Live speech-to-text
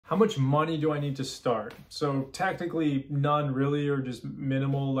how much money do I need to start? So technically none really, or just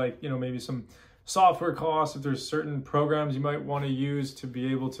minimal, like, you know, maybe some software costs if there's certain programs you might want to use to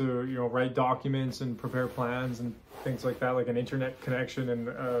be able to, you know, write documents and prepare plans and things like that, like an internet connection and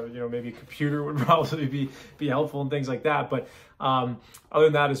you know, maybe a computer would probably be helpful and things like that. But other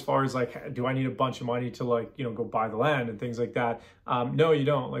than that, as far as like, do I need a bunch of money to, like, you know, go buy the land and things like that? No, you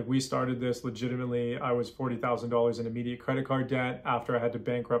don't. Like, we started this legitimately. I was $40,000 in immediate credit card debt after I had to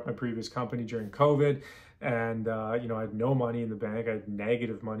bankrupt my previous company during COVID. And, you know, I had no money in the bank. I had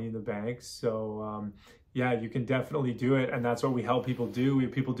negative money in the bank. So, yeah, you can definitely do it. And that's what we help people do.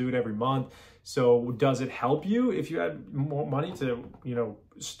 People do it every month. So does it help you if you had more money to, you know,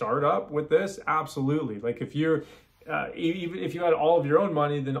 start up with this? Absolutely. Like, if you're, even if you had all of your own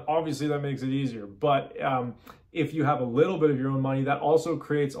money, then obviously that makes it easier. But if you have a little bit of your own money, that also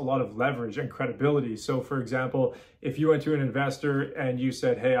creates a lot of leverage and credibility. So for example, if you went to an investor and you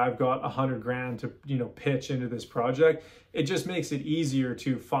said, hey, I've got 100 grand to, you know, pitch into this project, it just makes it easier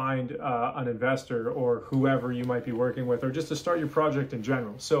to find an investor or whoever you might be working with, or just to start your project in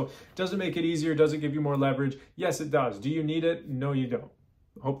general. So does it make it easier? Does it give you more leverage? Yes, it does. Do you need it? No, you don't.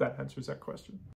 Hope that answers that question.